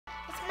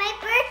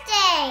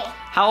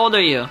How old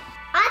are you?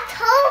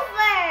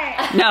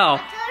 October. No.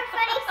 October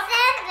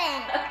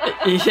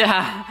 27.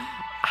 Yeah.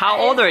 How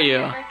old are you?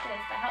 How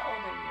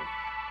old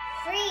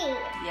are you?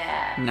 3.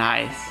 Yeah.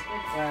 Nice.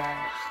 Good work.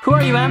 Who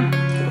are you, Em?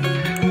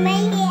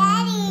 Mikey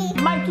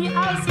Eddie. Mikey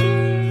Oski.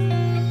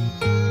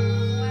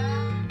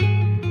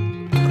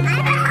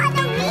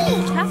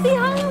 Happy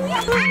Halloween.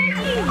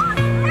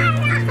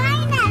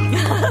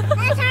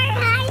 That's our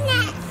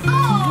highness.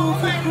 Oh,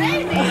 my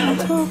baby.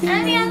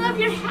 Annie, I love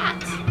your hat.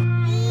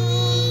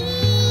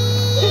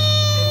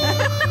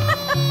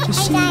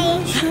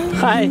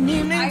 Hi.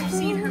 I've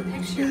seen her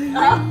picture.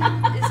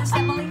 Is this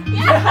Emily?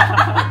 Yeah.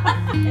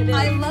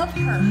 I love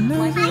her.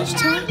 Bye,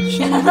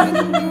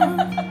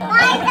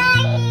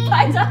 Daddy.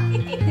 Bye, Doggy.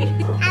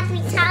 Happy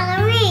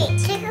Halloween.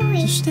 Take a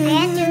week.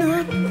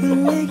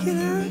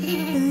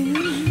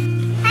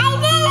 I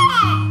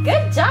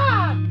Good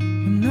job.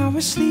 When I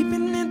was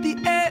sleeping at the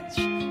edge,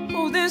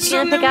 oh, there's You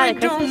gonna pick something out a we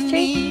don't Christmas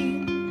tree?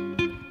 need.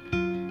 did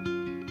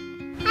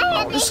it.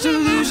 I This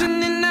delusion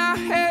in our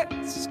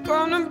heads is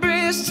gonna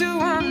bring us to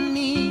our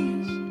knees.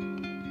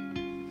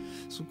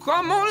 So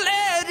come on,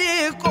 let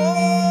it go.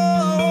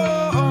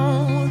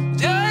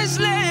 Just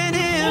let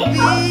it be.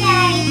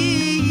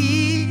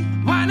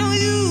 Why don't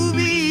you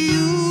be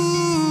you?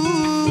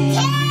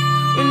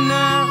 And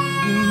I'll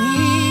be me.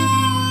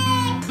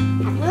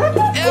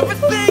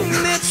 Everything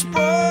that's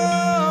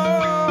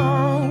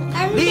wrong,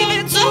 leave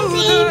it to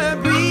the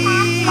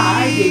breeze.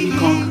 Hi, baby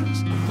punk.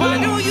 Why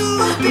don't you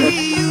be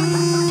you?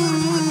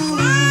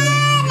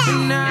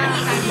 And I'll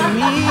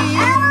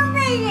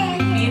be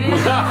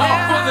me.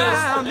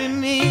 I'll be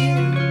me.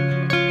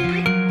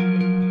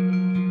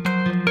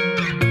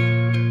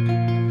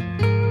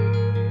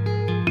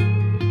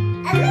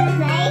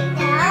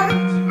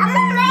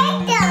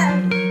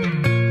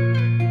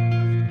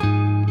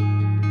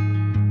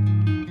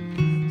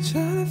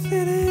 Try to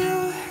fit in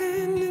your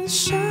hand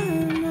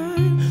inside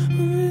mine,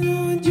 when we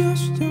know it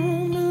just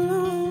don't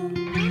belong.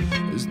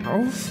 There's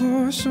no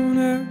force on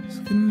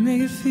earth can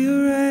make it feel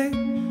right.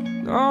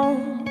 No,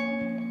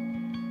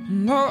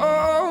 no.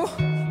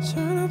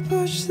 Trying to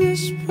push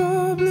this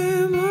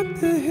problem up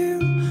the hill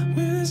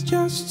when it's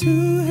just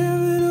too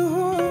heavy to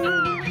hold.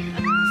 I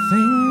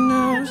think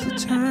now's the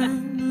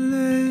time to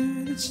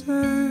let it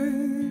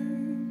slide.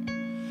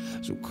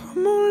 So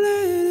come on,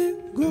 let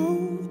it go.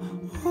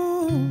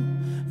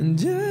 And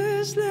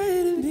just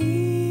let it be.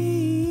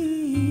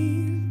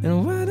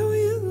 And why don't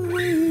you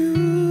be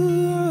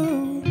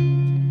you?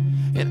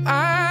 And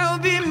I'll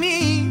be me.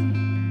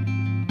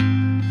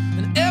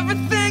 And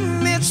everything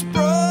that's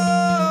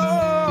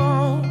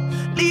wrong,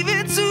 leave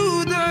it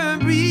to the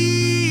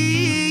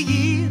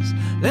breeze.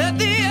 Let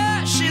the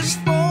ashes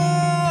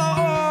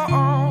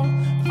fall.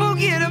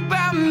 Forget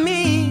about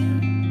me.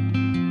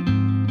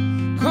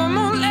 Come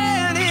on,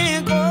 let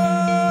it go.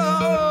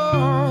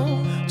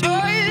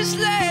 Just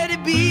let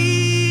it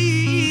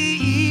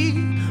be.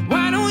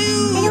 Why don't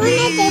you be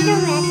you?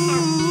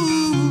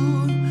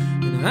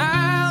 And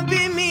I'll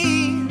be me.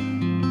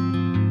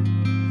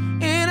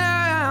 And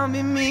I'll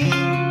be me.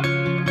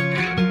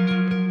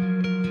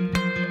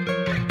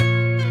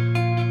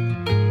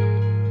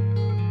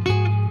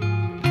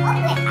 I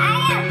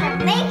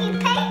am making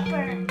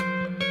paper.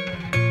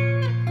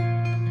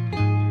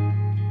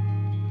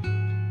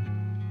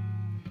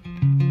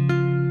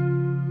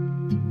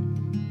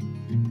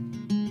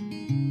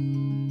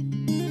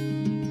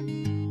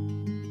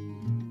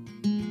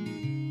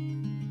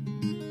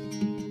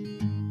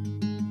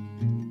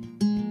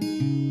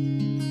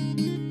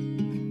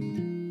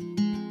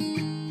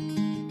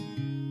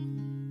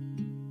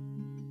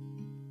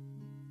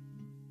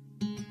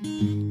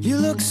 You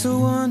look so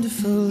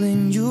wonderful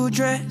in your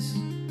dress.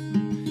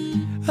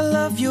 I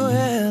love your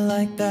hair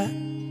like that.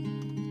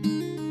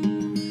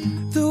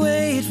 The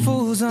way it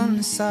falls on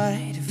the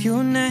side of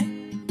your neck,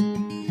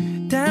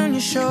 down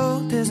your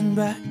shoulders and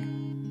back.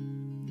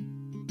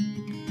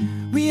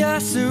 We are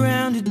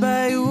surrounded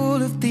by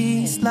all of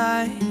these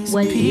lies.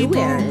 What are you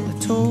People wearing? are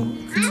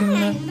talking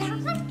tonight.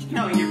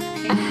 No, you're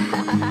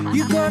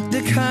You got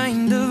the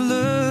kind of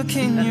look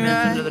in 10 your minutes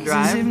eyes into the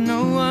drive, as if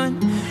no one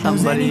knows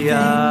somebody anything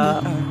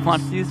but us.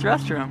 wants to use the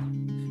restroom.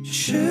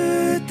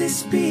 Should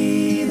this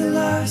be the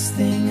last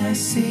thing I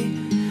see,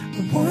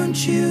 I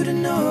want you to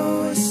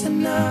know it's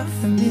enough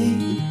for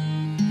me.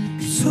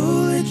 'Cause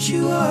all that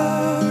you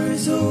are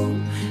is all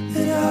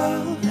that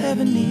I'll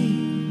ever need.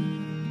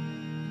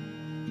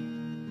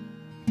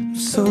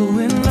 So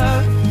in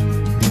love,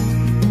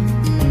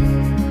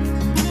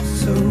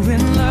 so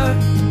in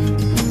love,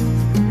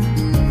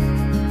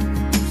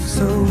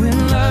 so in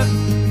love,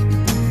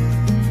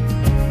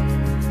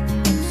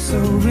 so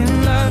in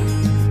love.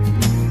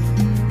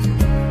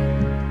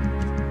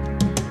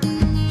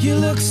 You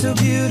look so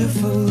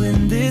beautiful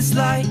in this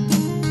light,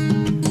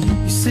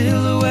 your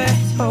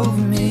silhouette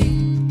over me.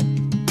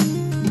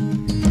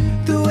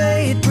 The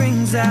way it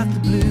brings out the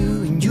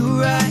blue in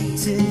your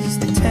eyes is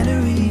the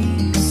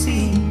Tenerife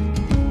Sea.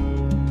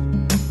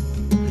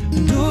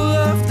 And all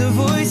of the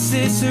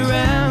voices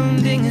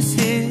surrounding us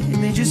here,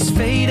 they just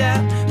fade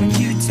out when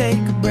you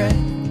take a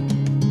breath.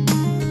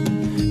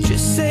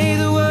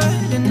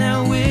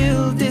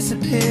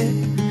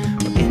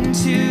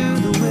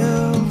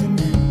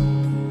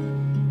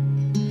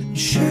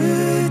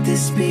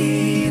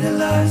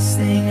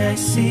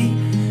 see.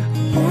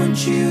 I want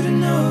you to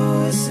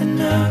know it's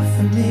enough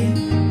for me.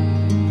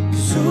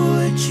 'Cause all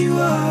that you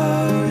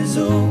are is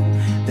all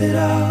that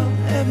I'll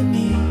ever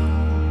need.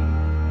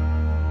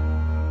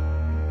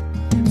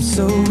 I'm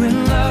so in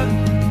love,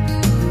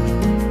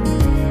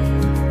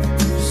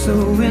 so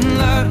in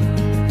love,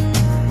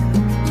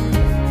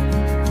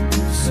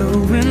 so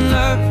in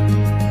love,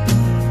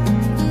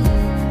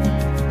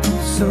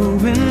 so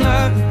in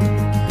love.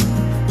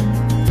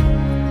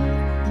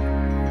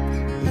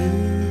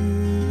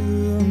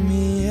 Leave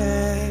me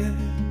here,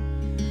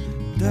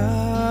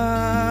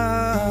 darling.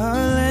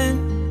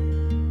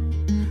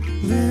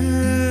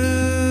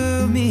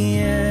 Leave me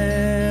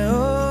here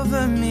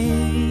over me.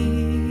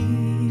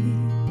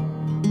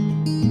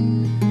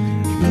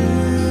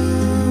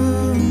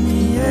 Leave me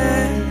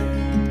here,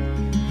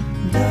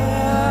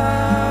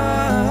 darling.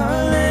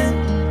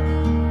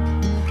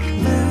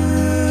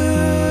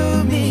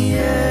 Leave me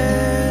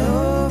here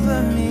over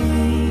me.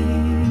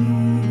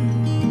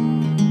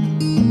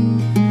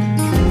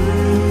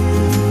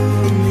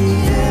 Leave me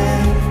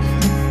here,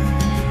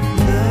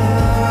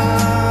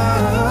 darling.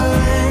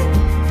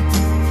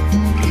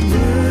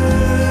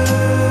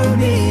 Leave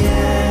me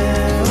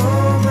here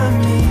over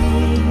me.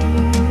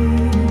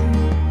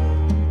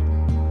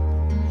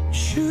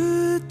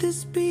 Should this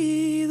be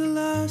the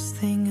last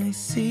thing I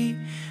see,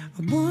 I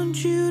want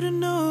you to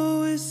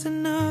know it's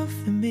enough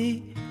for me.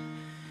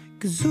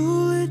 'Cause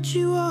all that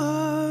you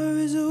are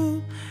is all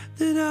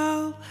that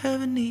I'll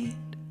ever need.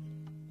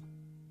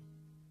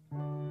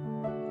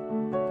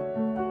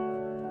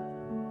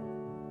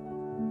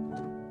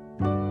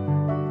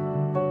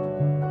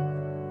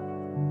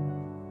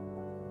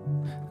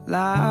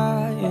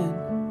 Lying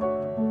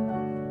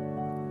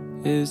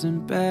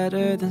isn't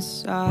better than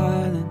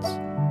silence.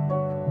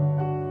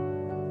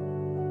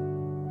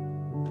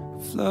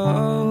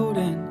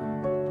 Floating,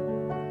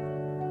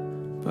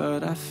 but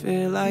I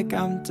feel like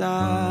I'm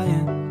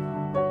dying.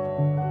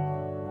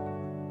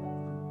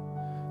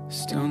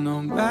 Still, no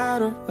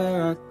matter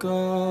where I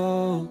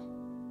go,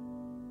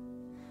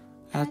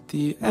 at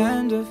the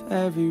end of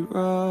every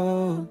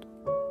road,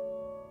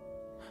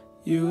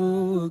 you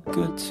were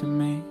good to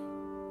me.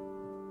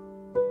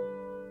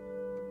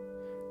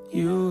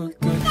 You were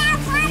good.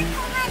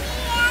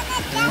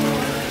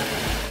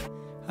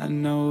 I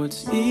know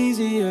it's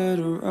easier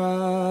to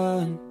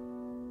run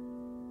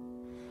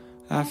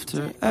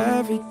after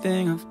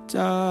everything I've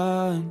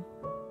done.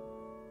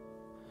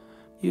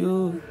 You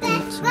were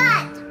good to me.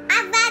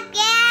 I'm back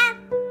here.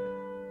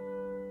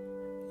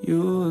 You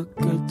were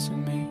good to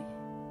me.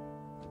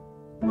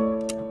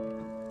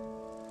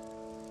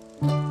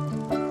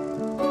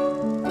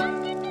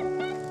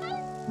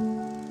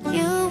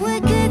 You were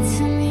good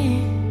to me.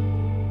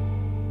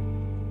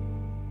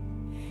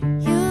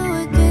 You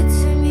were good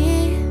to me.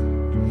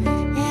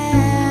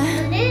 Yeah.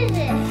 What is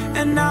it?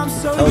 And I'm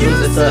so Oh, it's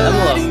used an to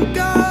envelope. letting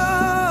go.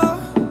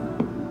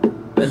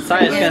 But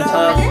inside it's gonna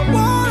tell us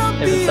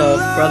if it's a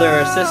brother or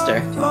a sister.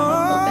 Oh,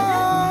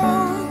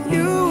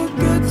 you were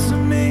good to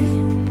me.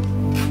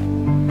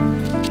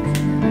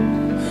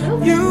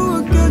 You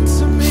were good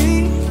to me.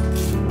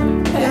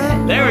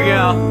 There we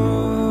go.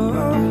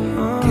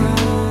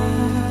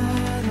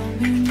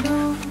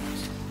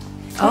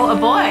 Oh, a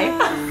boy.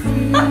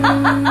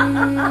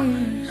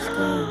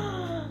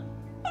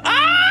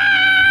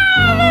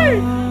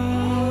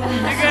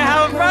 You're gonna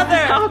have a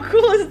brother. How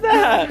cool is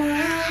that?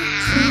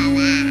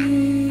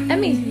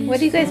 Emmy, what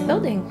are you guys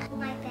building?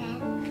 My bed.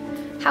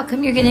 How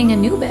come you're getting a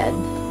new bed?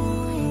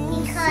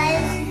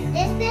 Because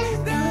this is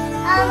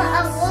a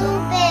little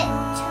bit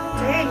too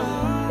dirty.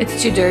 It's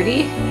too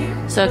dirty?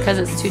 So because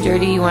it's too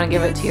dirty, you want to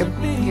give it to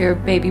your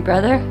baby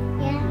brother?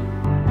 Yeah.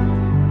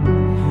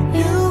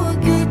 You were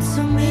good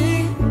to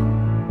me.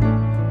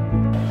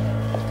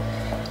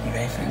 You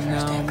ready for And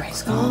now I'm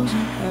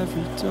closing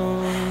every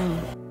door,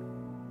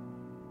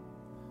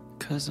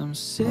 'cause I'm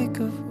sick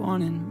of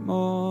wanting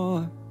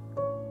more.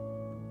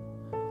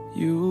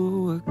 You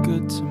were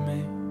good to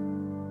me.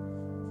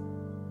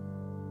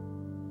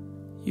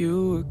 You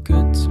were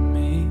good to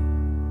me.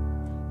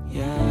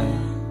 Yeah.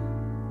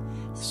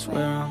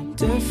 Swear I'm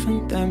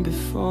different than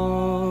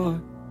before.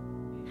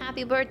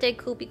 Happy birthday,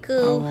 Koopy I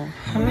Koo. won't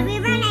hurt Happy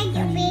birthday, you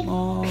Koopy.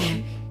 anymore.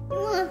 You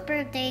want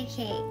birthday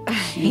cake.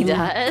 He You were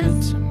does?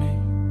 good to me.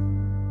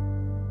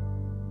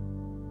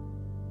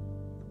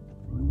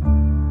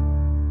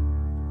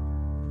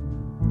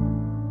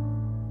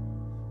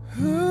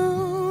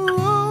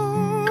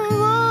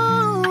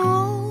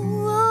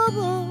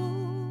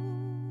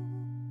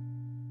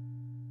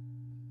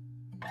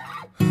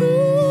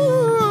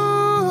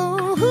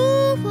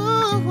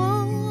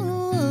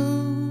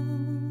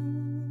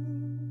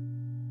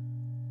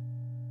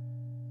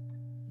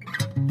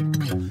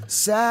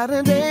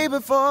 Saturday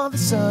before the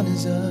sun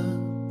is up,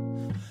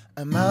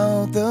 I'm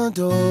out the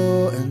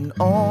door and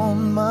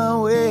on my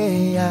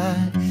way.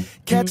 I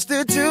catch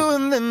the 2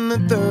 and then the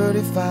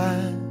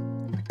 35,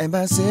 and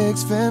by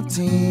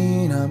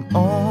 6:15 I'm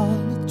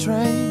on the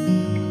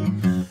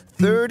train.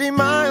 30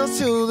 miles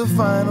to the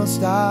final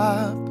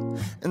stop,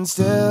 and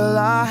still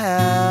I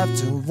have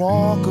to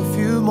walk a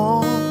few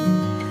more.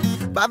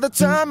 By the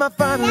time I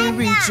finally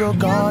reach your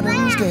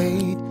garden's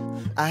gate,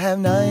 I have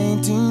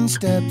 19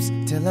 steps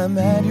till I'm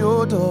at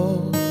your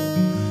door.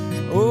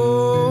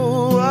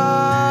 Oh,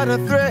 what a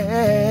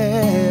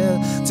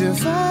thrill to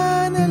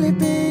finally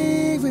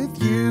be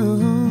with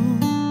you.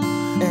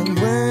 And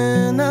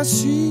when I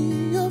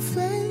see your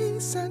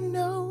face, I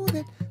know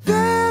that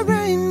there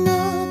ain't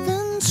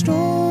nothing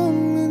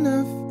strong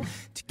enough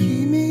to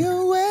keep me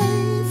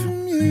away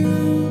from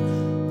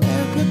you.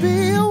 There could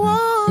be a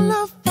wall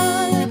of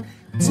fire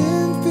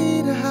 10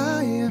 feet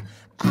higher,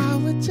 I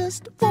would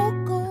just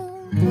walk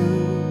on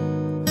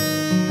through.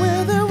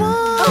 Where there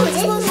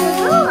once was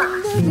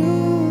only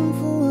room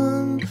for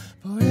one,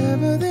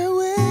 forever there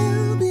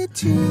will be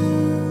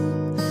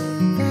two.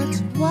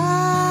 That's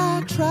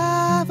why I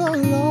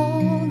travel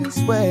all this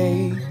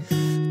way,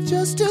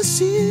 just to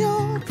see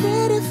your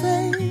pretty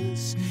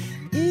face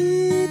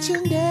each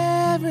and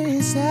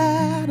every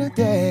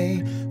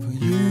Saturday. For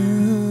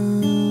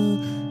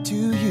you, to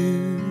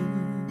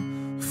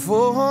you,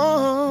 for